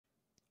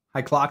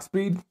high clock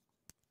speed,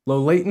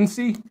 low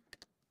latency,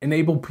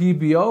 enable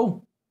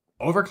PBO,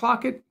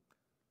 overclock it?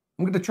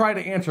 I'm going to try to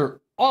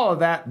answer all of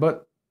that,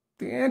 but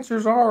the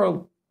answers are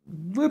a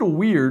little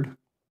weird.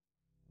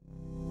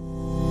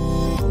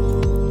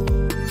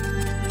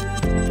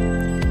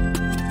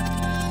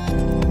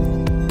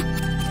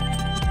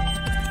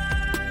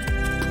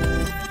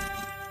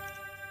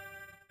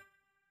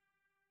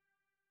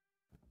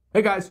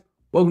 Hey guys,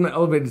 welcome to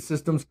Elevated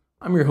Systems.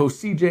 I'm your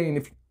host CJ, and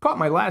if you caught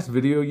my last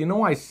video, you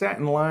know I sat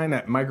in line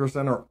at Micro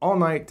Center all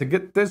night to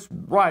get this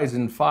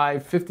Ryzen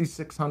 5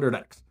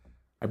 5600X.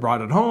 I brought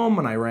it home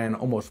and I ran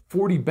almost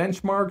 40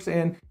 benchmarks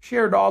and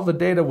shared all the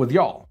data with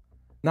y'all.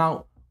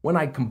 Now, when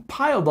I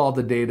compiled all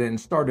the data and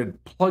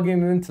started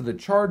plugging it into the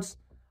charts,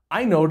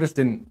 I noticed,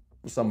 and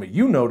some of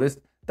you noticed,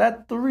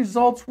 that the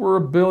results were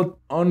a bit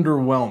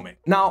underwhelming.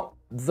 Now,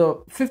 the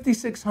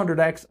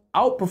 5600X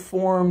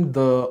outperformed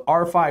the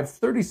R5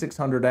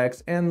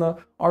 3600X and the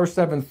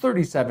R7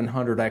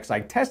 3700X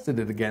I tested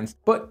it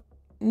against, but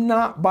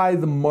not by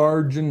the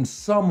margin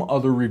some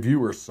other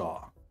reviewers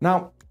saw.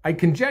 Now, I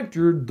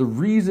conjectured the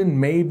reason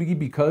may be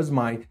because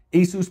my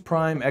Asus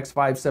Prime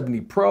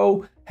X570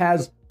 Pro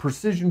has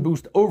Precision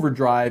Boost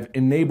Overdrive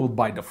enabled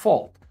by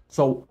default.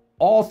 So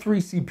all three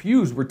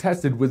CPUs were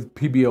tested with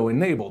PBO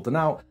enabled.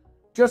 Now,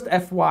 just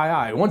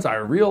FYI, once I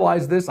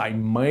realized this, I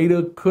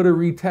coulda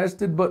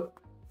retested, but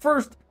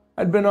first,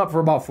 I'd been up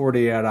for about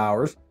 48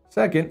 hours.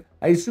 Second,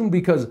 I assumed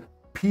because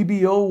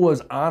PBO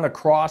was on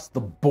across the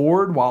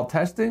board while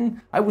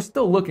testing, I was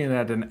still looking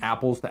at an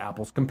apples to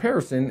apples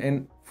comparison.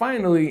 And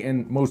finally,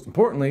 and most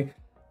importantly,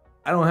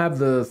 I don't have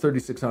the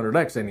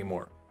 3600X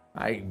anymore.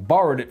 I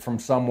borrowed it from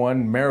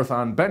someone,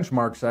 marathon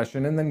benchmark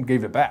session, and then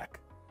gave it back.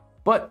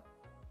 But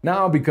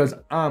now, because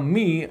I'm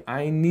me,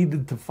 I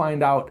needed to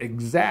find out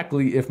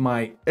exactly if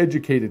my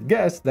educated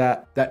guess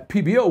that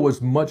PBO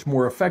was much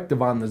more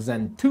effective on the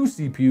Zen 2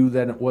 CPU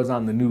than it was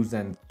on the new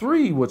Zen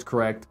 3 was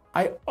correct.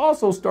 I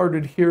also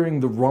started hearing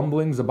the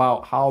rumblings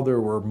about how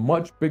there were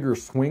much bigger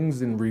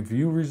swings in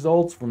review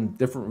results from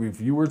different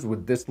reviewers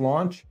with this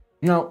launch.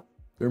 Now,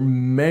 there are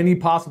many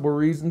possible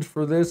reasons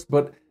for this,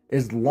 but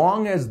as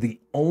long as the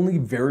only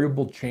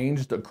variable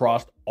changed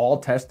across all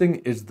testing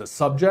is the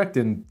subject,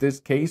 in this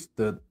case,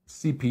 the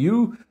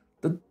CPU,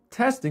 the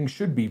testing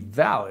should be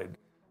valid.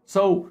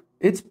 So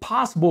it's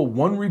possible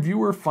one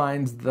reviewer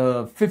finds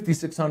the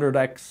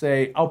 5600X,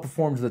 say,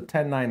 outperforms the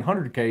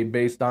 10900K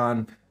based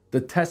on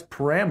the test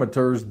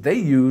parameters they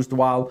used,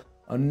 while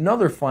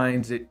another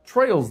finds it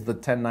trails the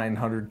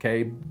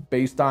 10900K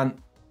based on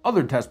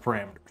other test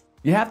parameters.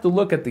 You have to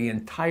look at the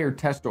entire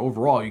test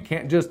overall. You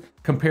can't just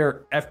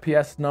compare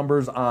FPS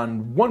numbers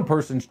on one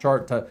person's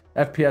chart to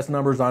FPS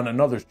numbers on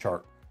another's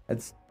chart.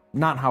 That's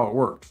not how it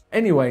works.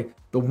 Anyway,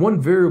 the one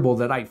variable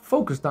that I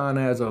focused on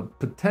as a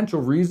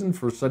potential reason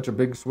for such a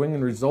big swing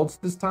in results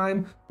this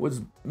time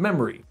was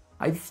memory.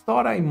 I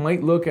thought I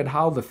might look at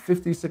how the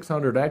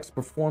 5600X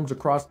performs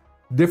across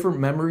different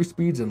memory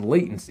speeds and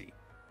latency.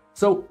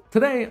 So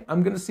today,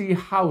 I'm going to see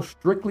how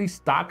strictly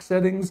stock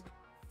settings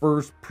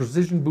versus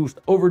Precision Boost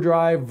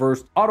Overdrive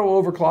versus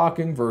auto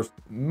overclocking versus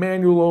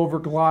manual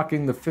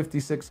overclocking the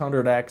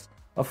 5600X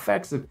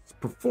affects its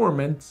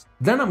performance.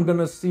 Then I'm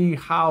gonna see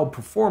how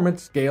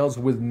performance scales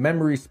with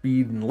memory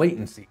speed and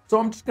latency. So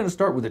I'm just gonna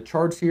start with the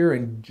charts here,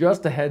 and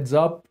just a heads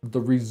up, the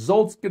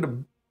results get a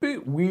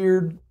bit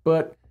weird,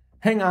 but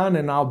hang on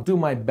and I'll do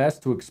my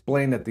best to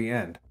explain at the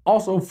end.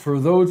 Also, for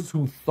those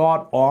who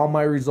thought all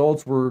my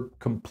results were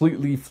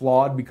completely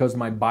flawed because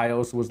my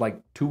BIOS was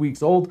like 2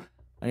 weeks old,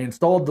 I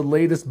installed the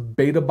latest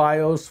beta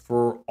BIOS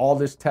for all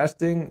this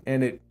testing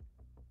and it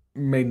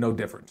made no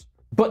difference.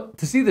 But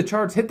to see the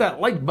charts, hit that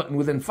like button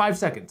within 5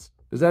 seconds.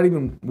 Does that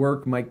even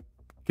work? My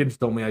kids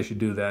told me I should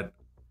do that.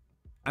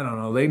 I don't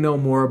know. They know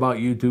more about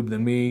YouTube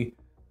than me.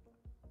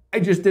 I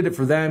just did it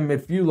for them.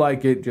 If you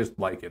like it, just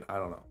like it. I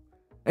don't know.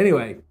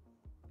 Anyway,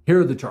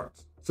 here are the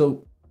charts.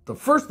 So the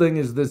first thing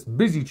is this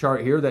busy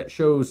chart here that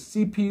shows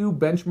CPU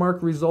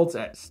benchmark results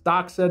at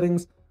stock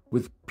settings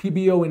with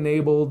PBO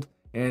enabled.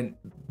 And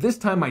this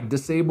time I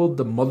disabled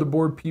the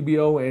motherboard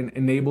PBO and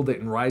enabled it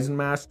in Ryzen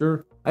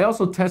Master. I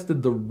also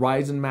tested the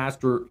Ryzen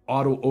Master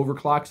auto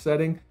overclock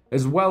setting,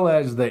 as well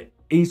as the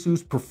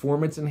Asus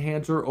Performance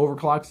Enhancer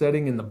overclock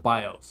setting in the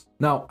BIOS.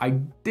 Now, I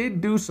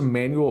did do some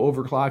manual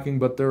overclocking,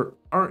 but there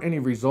aren't any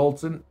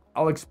results, and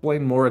I'll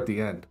explain more at the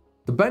end.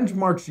 The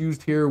benchmarks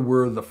used here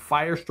were the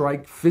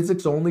Firestrike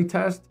physics-only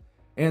test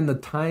and the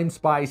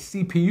TimeSpy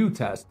CPU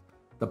test,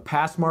 the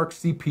Passmark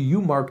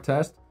CPU mark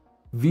test,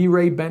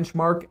 V-Ray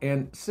benchmark,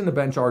 and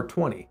Cinebench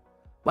R20.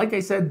 Like I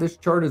said, this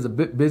chart is a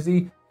bit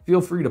busy.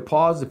 Feel free to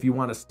pause if you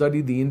want to study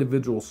the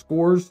individual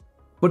scores.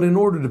 But in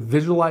order to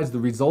visualize the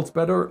results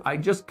better, I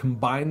just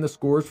combined the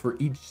scores for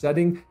each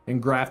setting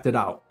and graphed it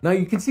out. Now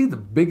you can see the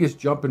biggest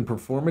jump in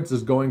performance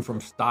is going from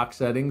stock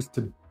settings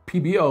to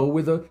PBO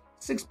with a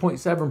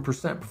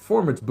 6.7%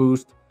 performance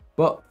boost,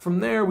 but from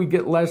there we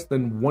get less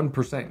than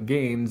 1%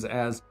 gains.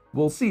 As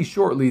we'll see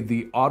shortly,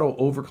 the auto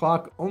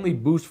overclock only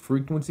boosts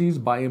frequencies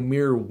by a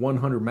mere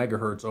 100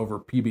 megahertz over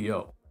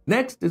PBO.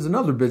 Next is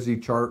another busy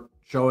chart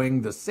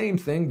showing the same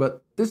thing,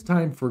 but this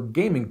time for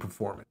gaming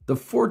performance. The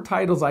 4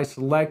 titles I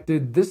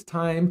selected this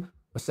time,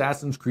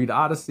 Assassin's Creed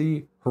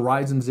Odyssey,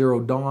 Horizon Zero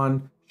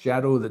Dawn,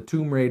 Shadow of the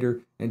Tomb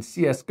Raider, and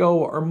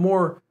CSGO are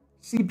more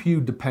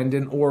CPU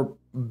dependent or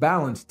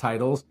balanced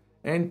titles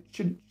and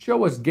should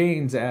show us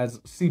gains as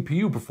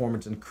CPU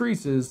performance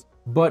increases,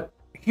 but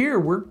here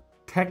we're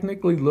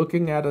technically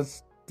looking at a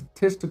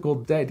statistical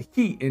dead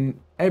heat in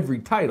every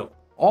title.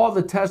 All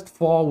the tests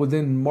fall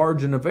within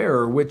margin of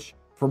error, which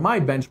for my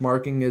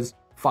benchmarking is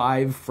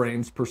 5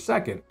 frames per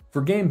second.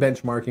 For game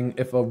benchmarking,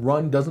 if a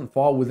run doesn't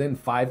fall within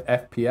 5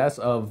 FPS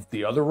of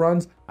the other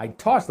runs, I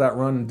toss that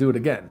run and do it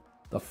again.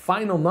 The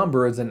final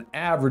number is an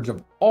average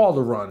of all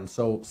the runs,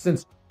 so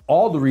since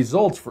all the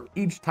results for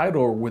each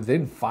title are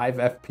within 5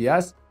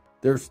 FPS,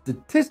 they're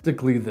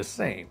statistically the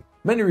same.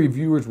 Many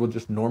reviewers will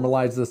just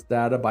normalize this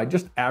data by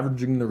just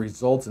averaging the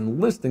results and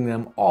listing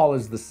them all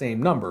as the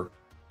same number,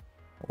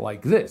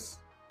 like this.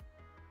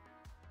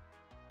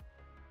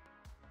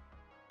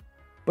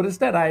 But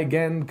instead, I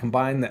again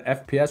combine the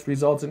FPS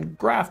results and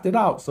graphed it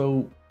out.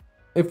 So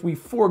if we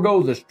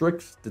forego the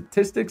strict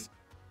statistics,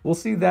 we'll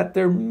see that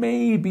there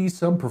may be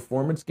some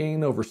performance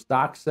gain over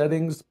stock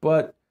settings,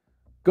 but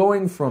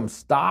going from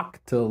stock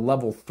to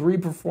level 3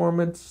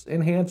 performance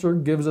enhancer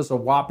gives us a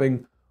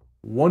whopping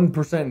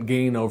 1%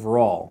 gain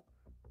overall.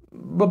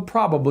 But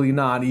probably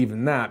not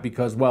even that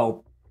because,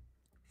 well,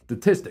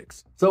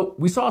 statistics. So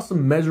we saw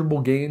some measurable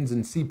gains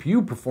in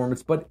CPU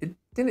performance, but it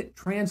didn't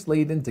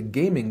translate into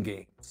gaming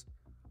gains.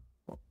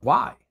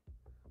 Why?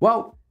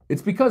 Well,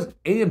 it's because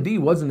AMD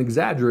wasn't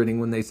exaggerating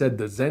when they said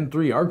the Zen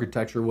 3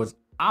 architecture was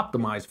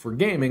optimized for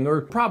gaming,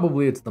 or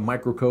probably it's the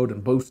microcode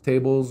and boost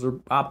tables are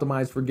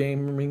optimized for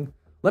gaming.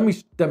 Let me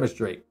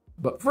demonstrate.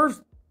 But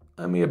first,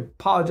 let me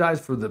apologize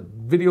for the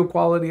video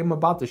quality I'm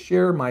about to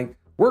share. My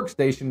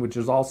workstation, which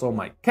is also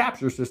my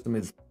capture system,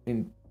 is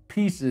in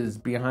pieces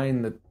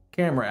behind the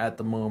camera at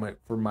the moment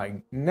for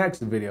my next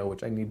video,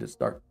 which I need to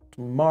start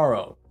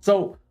tomorrow.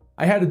 So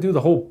I had to do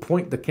the whole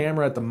point the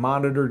camera at the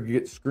monitor to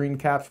get screen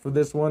caps for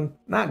this one.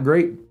 Not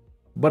great,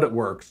 but it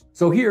works.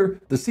 So here,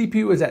 the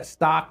CPU is at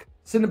stock,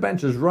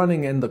 Cinebench is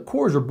running, and the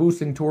cores are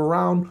boosting to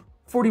around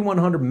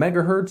 4100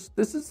 megahertz.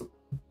 This is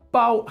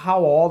about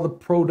how all the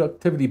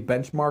productivity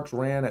benchmarks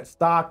ran at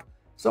stock.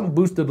 Some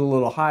boosted a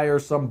little higher,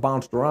 some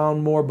bounced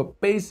around more, but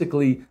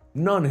basically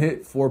none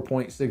hit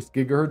 4.6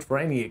 gigahertz for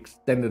any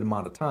extended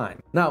amount of time.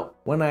 Now,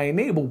 when I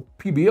enable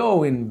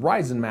PBO in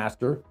Ryzen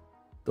Master,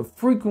 the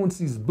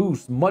frequencies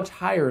boost much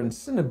higher in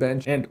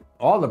Cinebench and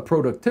all the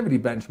productivity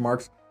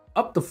benchmarks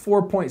up to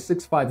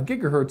 4.65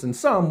 gigahertz in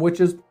some, which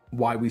is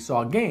why we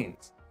saw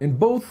gains. In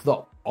both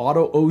the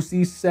auto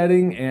OC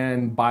setting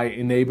and by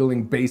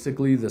enabling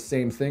basically the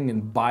same thing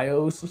in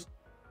BIOS,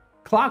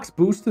 clocks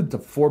boosted to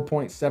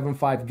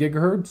 4.75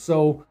 gigahertz,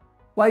 so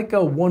like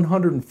a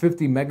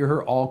 150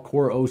 megahertz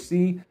all-core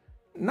OC,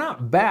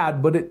 not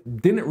bad, but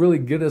it didn't really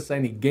get us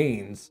any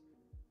gains.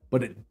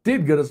 But it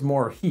did get us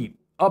more heat,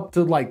 up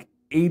to like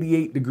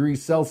 88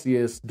 degrees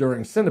Celsius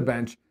during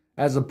Cinebench,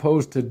 as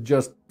opposed to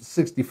just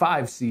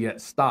 65 C at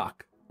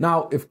stock.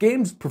 Now, if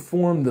games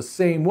perform the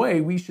same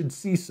way, we should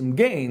see some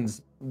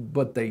gains,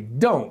 but they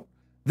don't.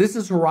 This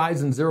is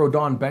Horizon Zero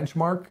Dawn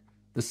benchmark.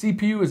 The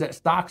CPU is at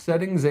stock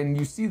settings, and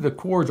you see the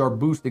cores are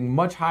boosting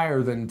much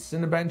higher than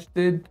Cinebench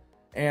did,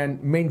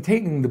 and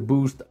maintaining the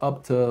boost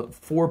up to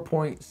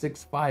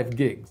 4.65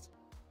 gigs.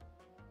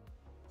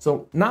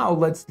 So now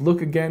let's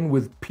look again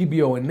with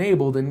PBO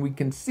enabled, and we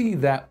can see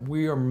that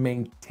we are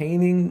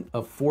maintaining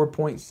a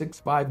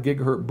 4.65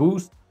 gigahertz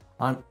boost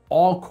on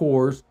all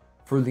cores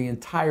for the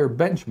entire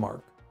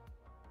benchmark.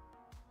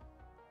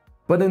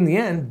 But in the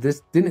end,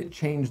 this didn't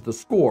change the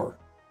score.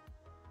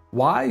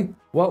 Why?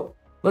 Well,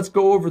 let's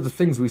go over the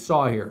things we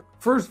saw here.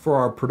 First, for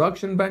our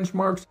production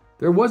benchmarks,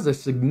 there was a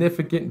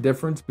significant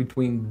difference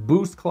between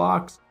boost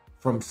clocks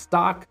from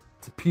stock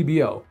to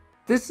PBO.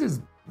 This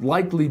is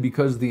likely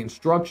because the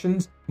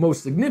instructions,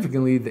 most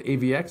significantly the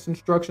AVX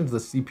instructions the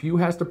CPU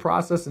has to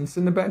process in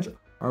Cinebench,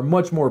 are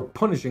much more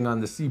punishing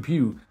on the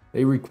CPU.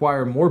 They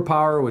require more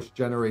power, which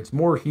generates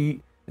more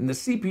heat, and the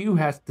CPU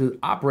has to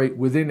operate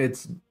within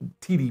its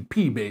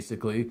TDP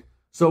basically.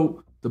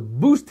 So the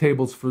boost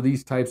tables for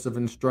these types of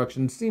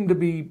instructions seem to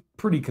be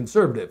pretty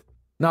conservative.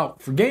 Now,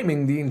 for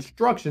gaming, the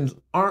instructions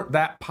aren't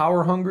that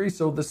power hungry,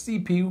 so the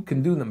CPU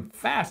can do them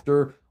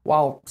faster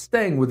while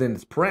staying within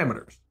its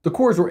parameters. The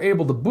cores were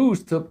able to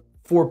boost to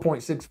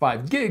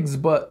 4.65 gigs,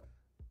 but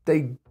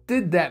they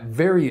did that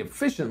very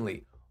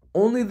efficiently.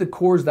 Only the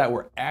cores that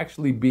were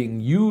actually being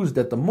used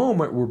at the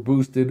moment were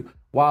boosted,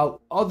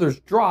 while others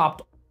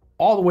dropped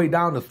all the way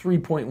down to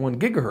 3.1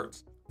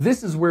 gigahertz.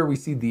 This is where we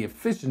see the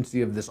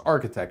efficiency of this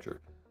architecture.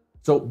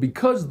 So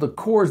because the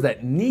cores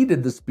that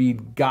needed the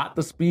speed got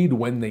the speed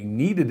when they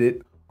needed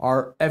it,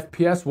 our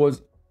FPS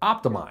was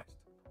optimized.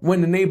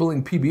 When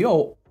enabling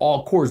PBO,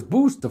 all cores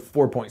boost to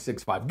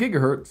 4.65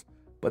 gigahertz,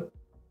 but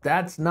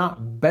that's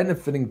not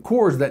benefiting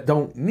cores that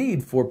don't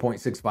need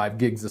 4.65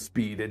 gigs of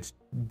speed. It's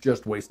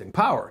just wasting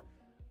power.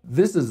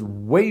 This is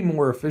way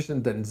more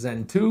efficient than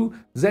Zen 2.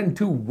 Zen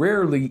 2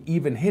 rarely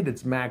even hit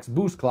its max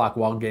boost clock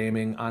while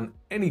gaming on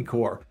any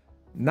core,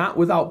 not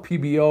without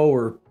PBO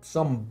or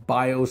some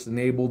BIOS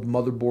enabled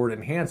motherboard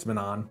enhancement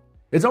on.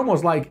 It's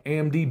almost like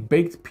AMD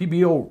baked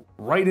PBO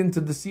right into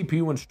the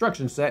CPU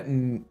instruction set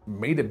and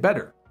made it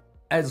better.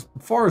 As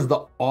far as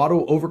the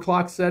auto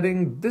overclock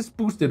setting, this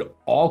boosted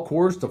all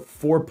cores to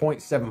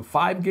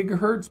 4.75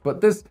 gigahertz,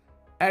 but this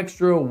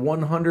extra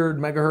 100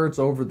 megahertz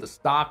over the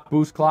stock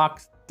boost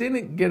clocks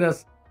didn't get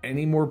us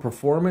any more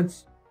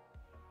performance.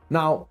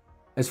 Now,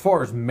 as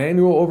far as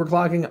manual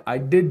overclocking, I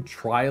did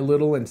try a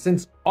little, and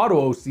since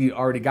auto OC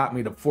already got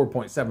me to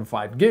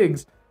 4.75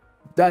 gigs,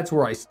 that's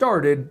where I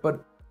started,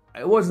 but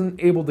I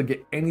wasn't able to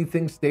get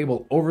anything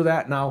stable over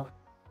that. Now,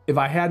 if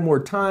I had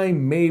more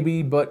time,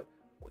 maybe, but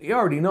we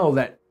already know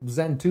that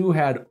Zen 2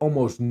 had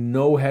almost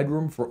no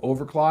headroom for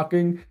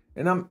overclocking,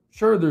 and I'm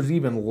sure there's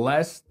even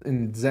less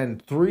in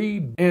Zen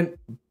 3. And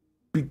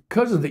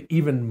because of the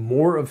even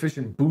more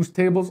efficient boost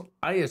tables,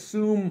 I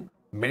assume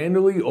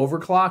manually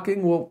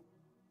overclocking will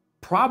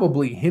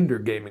probably hinder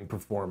gaming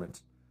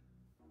performance.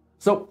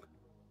 So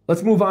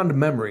let's move on to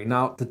memory.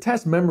 Now, to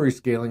test memory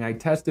scaling, I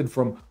tested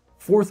from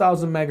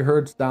 4,000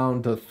 megahertz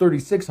down to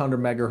 3,600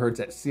 megahertz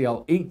at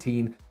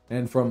CL18,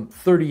 and from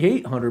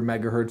 3,800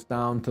 megahertz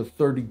down to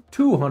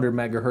 3,200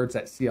 megahertz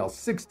at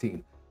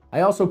CL16.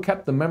 I also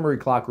kept the memory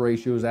clock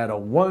ratios at a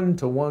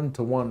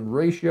 1:1:1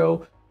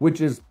 ratio, which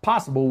is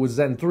possible with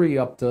Zen 3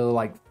 up to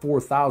like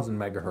 4,000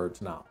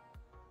 megahertz now.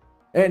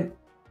 And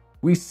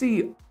we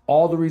see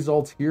all the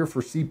results here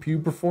for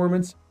CPU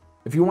performance.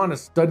 If you want to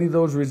study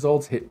those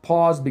results, hit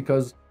pause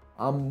because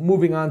I'm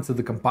moving on to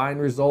the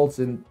combined results,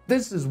 and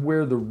this is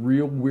where the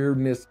real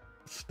weirdness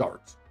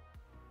starts.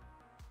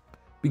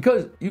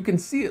 Because you can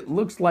see it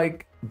looks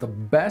like the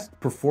best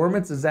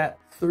performance is at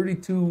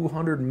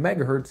 3,200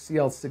 megahertz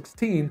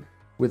CL16,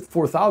 with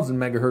 4,000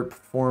 megahertz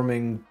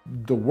performing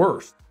the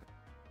worst.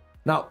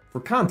 Now, for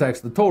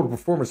context, the total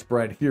performance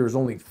spread here is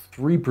only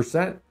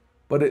 3%,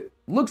 but it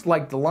looks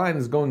like the line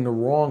is going the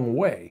wrong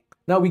way.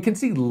 Now, we can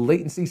see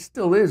latency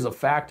still is a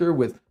factor,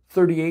 with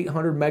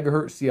 3,800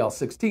 megahertz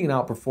CL16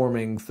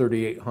 outperforming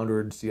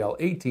 3,800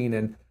 CL18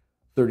 and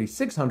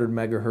 3,600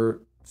 megahertz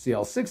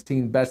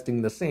CL16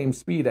 besting the same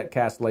speed at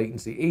cast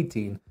latency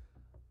 18.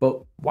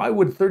 But why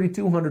would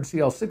 3,200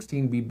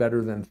 CL16 be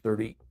better than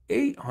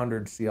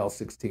 3,800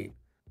 CL16?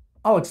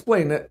 I'll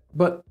explain it,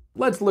 but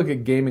let's look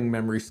at gaming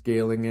memory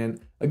scaling, and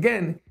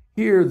again,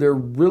 here there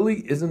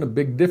really isn't a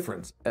big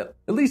difference, at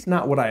least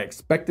not what I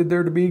expected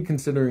there to be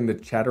considering the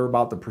chatter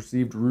about the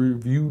perceived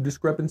review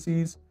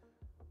discrepancies.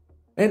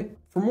 And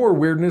for more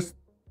weirdness,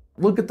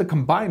 look at the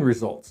combined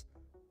results.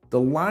 The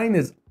line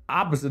is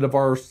opposite of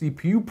our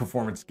CPU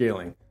performance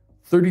scaling.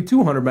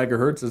 3,200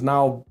 megahertz is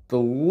now the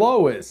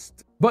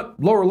lowest, but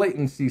lower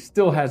latency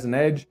still has an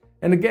edge.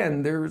 And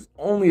again, there's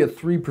only a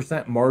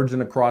 3%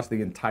 margin across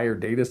the entire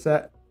data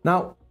set.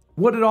 Now,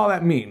 what did all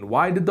that mean?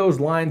 Why did those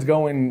lines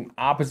go in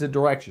opposite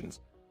directions?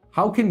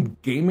 How can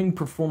gaming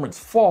performance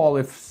fall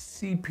if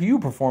CPU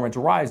performance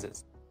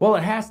rises? Well,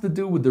 it has to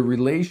do with the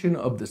relation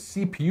of the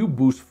CPU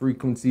boost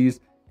frequencies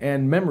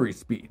and memory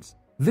speeds.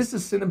 This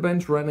is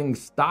Cinebench running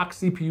stock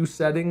CPU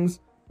settings,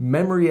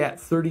 memory at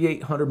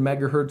 3,800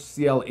 megahertz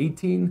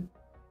CL18,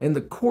 and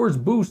the core's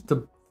boost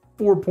to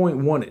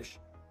 4.1-ish.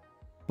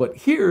 But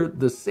here,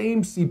 the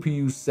same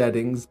CPU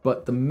settings,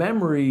 but the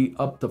memory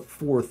up to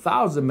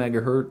 4,000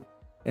 megahertz,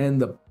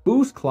 and the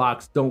boost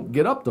clocks don't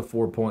get up to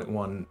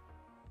 4.1.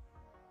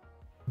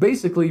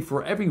 Basically,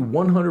 for every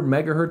 100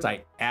 megahertz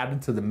I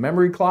added to the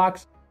memory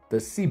clocks, the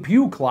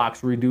CPU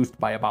clocks reduced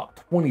by about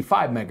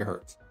 25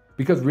 megahertz.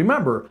 Because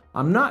remember,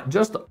 I'm not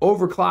just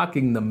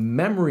overclocking the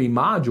memory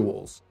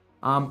modules,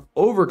 I'm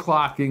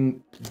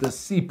overclocking the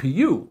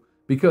CPU,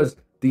 because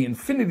the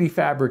Infinity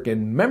Fabric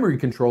and memory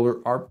controller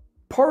are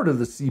part of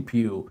the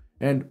CPU.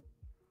 And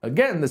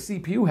again, the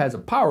CPU has a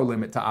power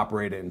limit to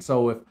operate in.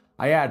 So if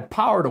I add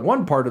power to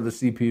one part of the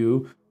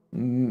CPU,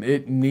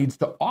 it needs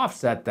to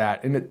offset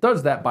that, and it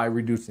does that by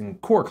reducing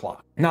core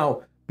clock.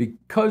 Now,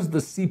 because the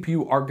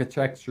CPU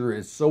architecture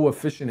is so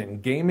efficient in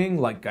gaming,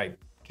 like I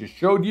just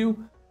showed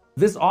you,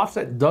 this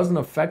offset doesn't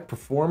affect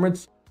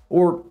performance,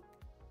 or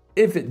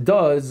if it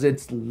does,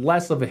 it's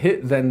less of a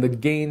hit than the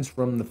gains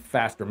from the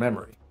faster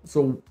memory.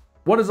 So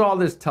what does all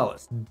this tell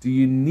us? Do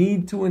you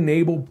need to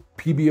enable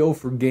PBO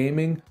for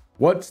gaming?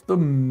 What's the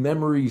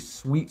memory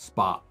sweet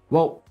spot?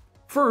 Well,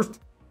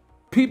 first,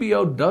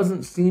 PBO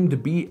doesn't seem to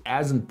be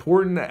as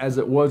important as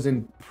it was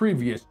in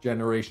previous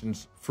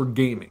generations for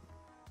gaming.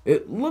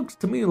 It looks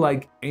to me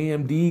like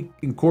AMD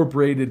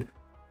incorporated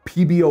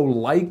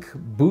PBO-like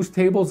boost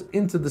tables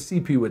into the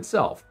CPU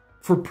itself.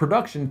 For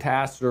production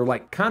tasks or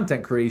like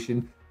content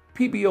creation,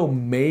 PBO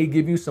may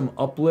give you some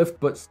uplift,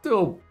 but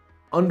still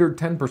under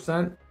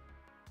 10%.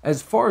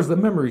 As far as the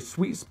memory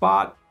sweet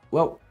spot,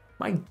 well,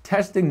 my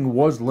testing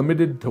was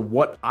limited to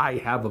what I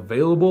have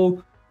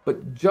available,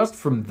 but just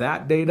from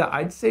that data,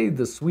 I'd say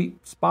the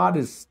sweet spot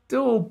is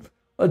still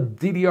a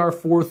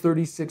DDR4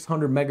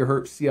 3600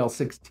 megahertz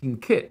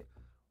CL16 kit.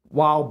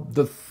 While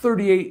the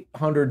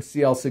 3800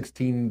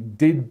 CL16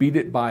 did beat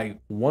it by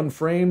 1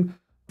 frame,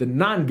 the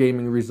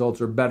non-gaming results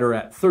are better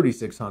at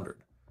 3600.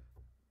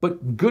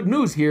 But good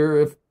news here,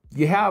 if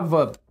you have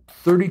a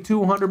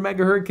 3200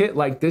 megahertz kit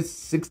like this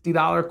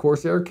 $60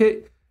 Corsair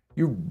kit,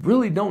 you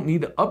really don't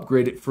need to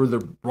upgrade it for the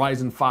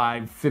Ryzen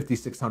 5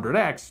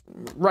 5600X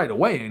right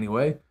away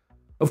anyway.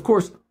 Of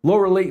course,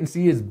 lower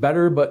latency is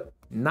better, but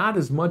not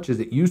as much as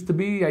it used to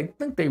be. I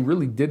think they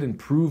really did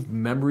improve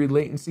memory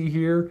latency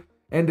here,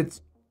 and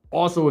it's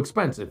also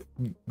expensive.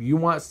 You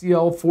want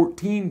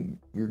CL14,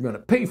 you're gonna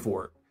pay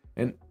for it.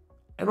 And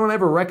I don't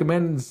ever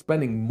recommend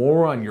spending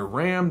more on your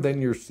RAM than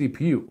your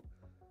CPU.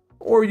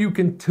 Or you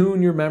can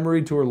tune your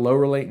memory to a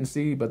lower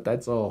latency, but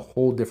that's a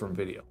whole different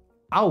video.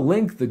 I'll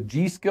link the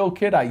G-Skill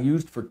kit I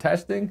used for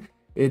testing.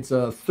 It's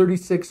a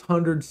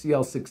 3600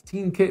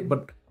 CL16 kit,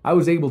 but I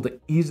was able to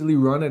easily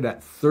run it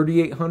at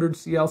 3800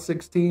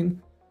 CL16.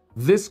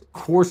 This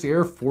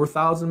Corsair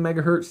 4000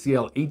 megahertz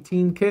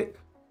CL18 kit,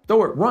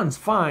 though it runs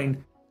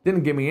fine,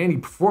 didn't give me any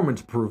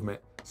performance improvement.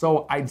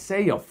 So I'd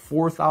say a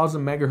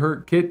 4000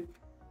 megahertz kit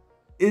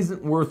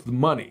isn't worth the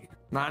money.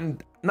 Not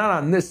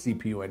on this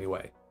CPU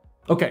anyway.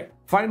 Okay,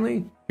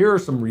 finally, here are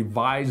some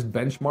revised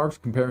benchmarks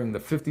comparing the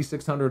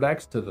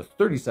 5600X to the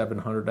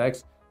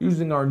 3700X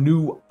using our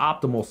new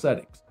optimal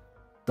settings.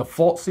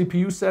 Default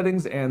CPU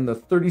settings and the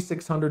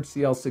 3600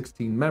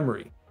 CL16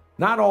 memory.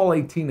 Not all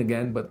 18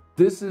 again, but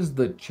this is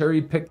the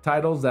cherry-picked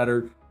titles that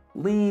are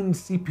lean,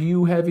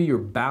 CPU heavy, or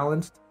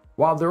balanced.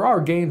 While there are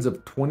gains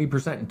of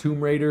 20% in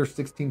Tomb Raider,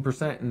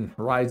 16% in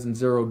Horizon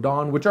Zero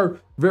Dawn, which are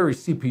very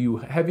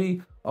CPU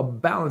heavy, a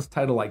balanced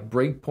title like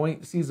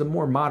Breakpoint sees a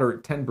more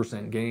moderate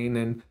 10% gain,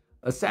 and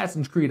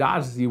Assassin's Creed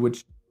Odyssey,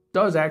 which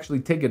does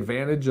actually take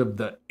advantage of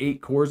the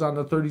 8 cores on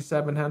the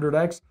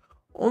 3700X,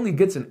 only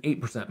gets an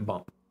 8%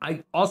 bump.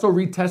 I also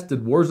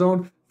retested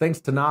Warzone,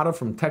 thanks to Nada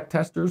from Tech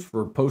Testers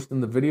for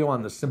posting the video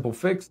on the simple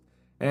fix,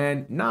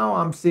 and now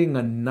I'm seeing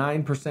a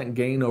 9%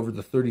 gain over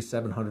the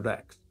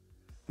 3700X.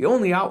 The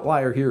only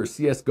outlier here is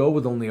CSGO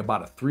with only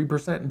about a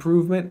 3%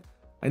 improvement.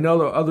 I know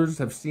that others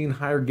have seen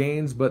higher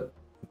gains, but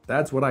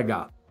that's what I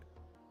got.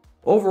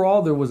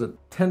 Overall, there was a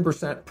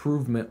 10%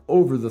 improvement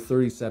over the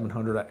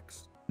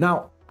 3700X.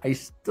 Now, I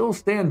still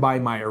stand by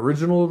my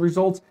original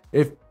results.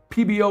 If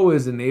PBO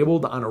is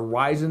enabled on a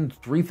Ryzen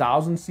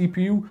 3000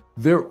 CPU,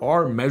 there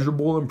are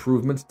measurable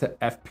improvements to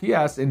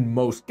FPS in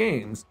most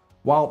games,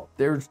 while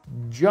there's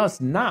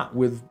just not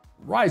with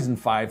Ryzen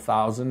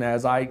 5000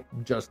 as I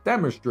just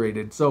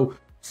demonstrated. So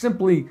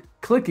simply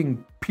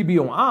clicking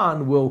PBO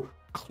on will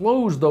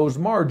close those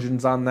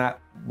margins on that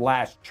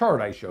last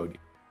chart I showed you.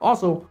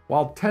 Also,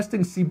 while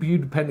testing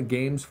CPU-dependent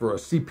games for a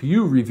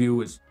CPU review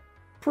is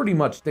pretty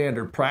much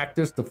standard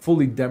practice to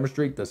fully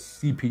demonstrate the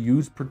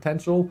CPU's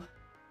potential,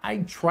 I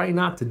try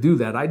not to do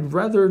that. I'd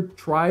rather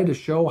try to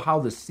show how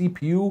the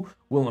CPU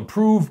will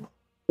improve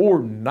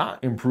or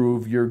not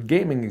improve your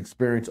gaming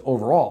experience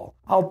overall.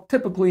 I'll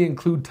typically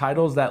include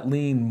titles that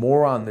lean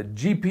more on the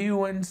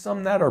GPU and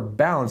some that are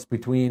balanced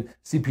between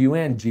CPU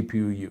and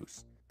GPU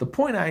use. The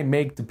point I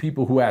make to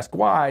people who ask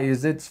why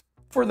is it's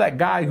for that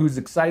guy who's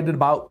excited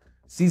about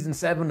Season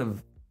 7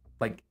 of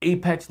like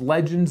Apex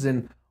Legends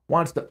and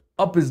wants to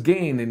up his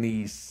game, and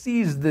he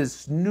sees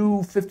this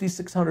new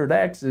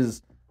 5600X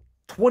is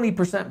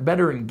 20%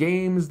 better in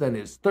games than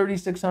his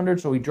 3600,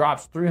 so he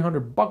drops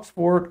 $300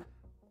 for it,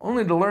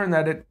 only to learn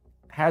that it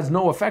has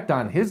no effect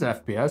on his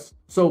FPS.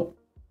 So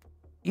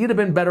he'd have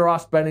been better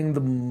off spending the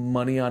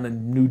money on a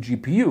new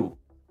GPU.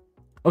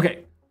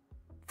 Okay,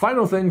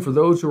 final thing for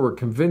those who are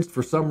convinced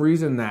for some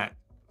reason that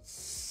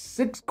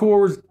 6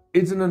 cores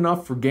isn't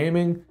enough for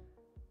gaming,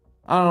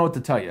 I don't know what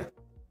to tell you.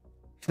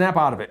 Snap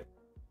out of it.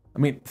 I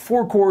mean,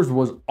 4 cores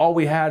was all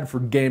we had for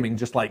gaming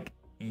just like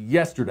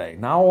yesterday.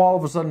 Now all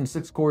of a sudden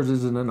 6 cores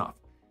isn't enough.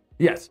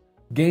 Yes,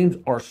 games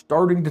are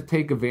starting to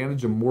take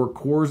advantage of more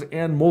cores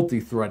and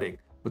multi-threading,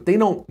 but they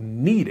don't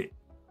need it.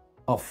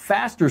 A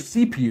faster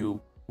CPU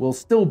will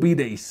still beat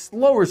a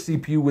slower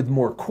CPU with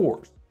more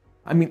cores.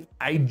 I mean,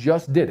 I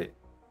just did it.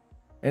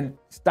 And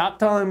stop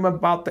telling them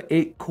about the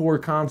 8-core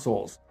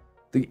consoles.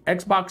 The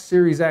Xbox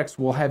Series X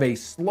will have a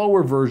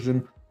slower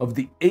version of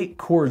the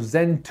 8-core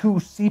Zen 2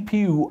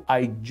 CPU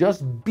I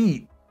just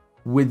beat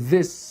with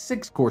this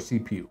 6-core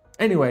CPU.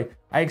 Anyway,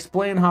 I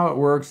explained how it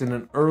works in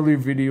an earlier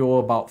video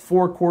about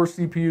 4-core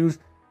CPUs.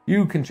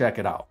 You can check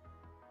it out.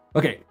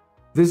 Okay,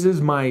 this is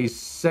my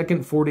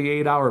second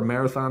 48-hour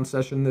marathon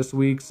session this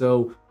week,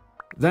 so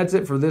that's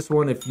it for this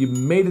one. If you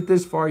made it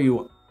this far,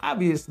 you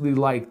obviously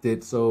liked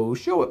it, so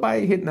show it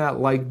by hitting that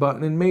like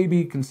button and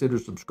maybe consider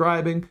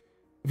subscribing.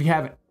 If you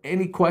have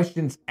any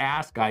questions,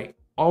 ask. I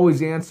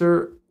always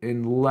answer,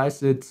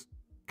 unless it's,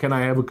 can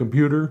I have a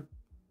computer?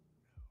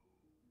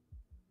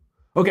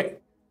 Okay,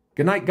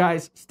 good night,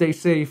 guys. Stay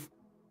safe,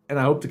 and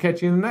I hope to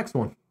catch you in the next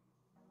one.